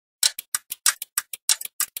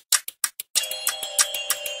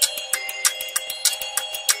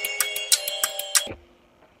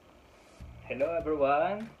Hello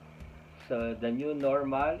everyone. So the new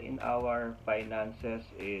normal in our finances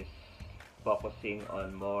is focusing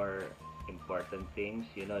on more important things.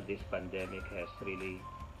 This pandemic has really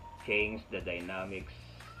changed the dynamics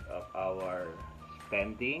of our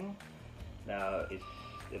spending. Now it's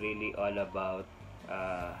really all about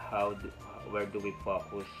where do we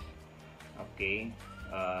focus. Okay.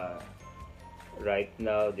 Right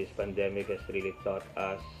now this pandemic has really taught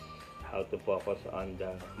us how to focus on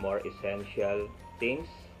the more essential things.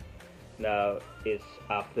 Now it's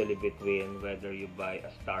actually between whether you buy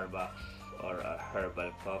a Starbucks or a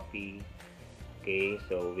Herbal coffee. Okay,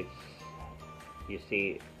 so you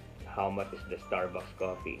see how much is the Starbucks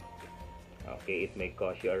coffee. Okay, it may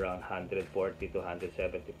cost you around 140 to 170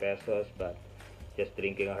 pesos, but just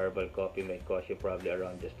drinking a Herbal coffee may cost you probably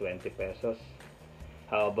around just 20 pesos.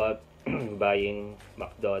 How about buying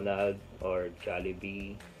McDonald or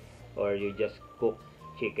Jollibee, or you just cook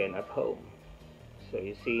chicken at home? So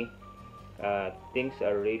you see, things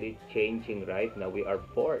are really changing right now. We are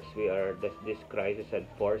forced. This crisis had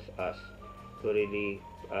forced us to really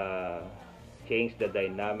change the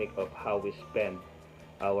dynamic of how we spend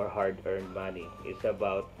our hard-earned money. It's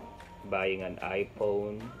about buying an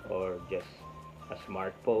iPhone or just a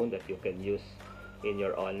smartphone that you can use in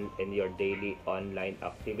your daily online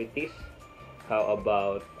activities. How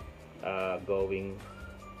about going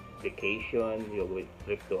vacation, you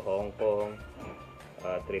trip to Hongkong,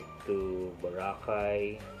 trip to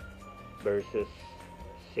Boracay, versus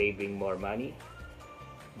saving more money,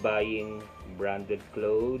 buying branded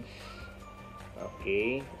clothes,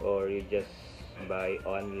 okay, or you just buy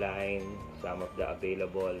online some of the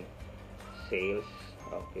available sales,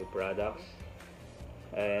 okay, products.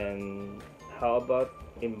 And how about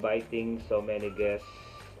inviting so many guests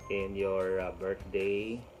in your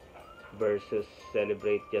birthday versus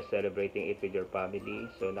celebrating it with your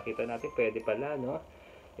family? So nakita natin pwede pala, no?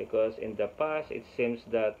 Because in the past it seems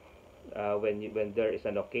that when there is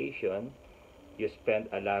an occasion, you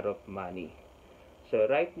spend a lot of money. So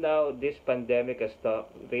right now this pandemic has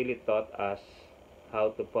really taught us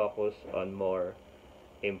how to focus on more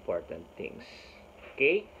important things.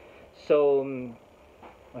 Okay, so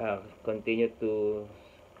continue to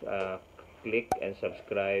click and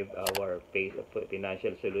subscribe our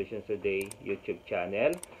Financial Solutions Today YouTube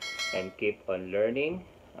channel, and keep on learning,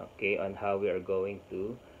 okay, on how we are going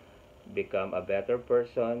to become a better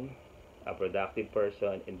person, a productive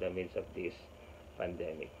person in the midst of this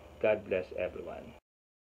pandemic. God bless everyone.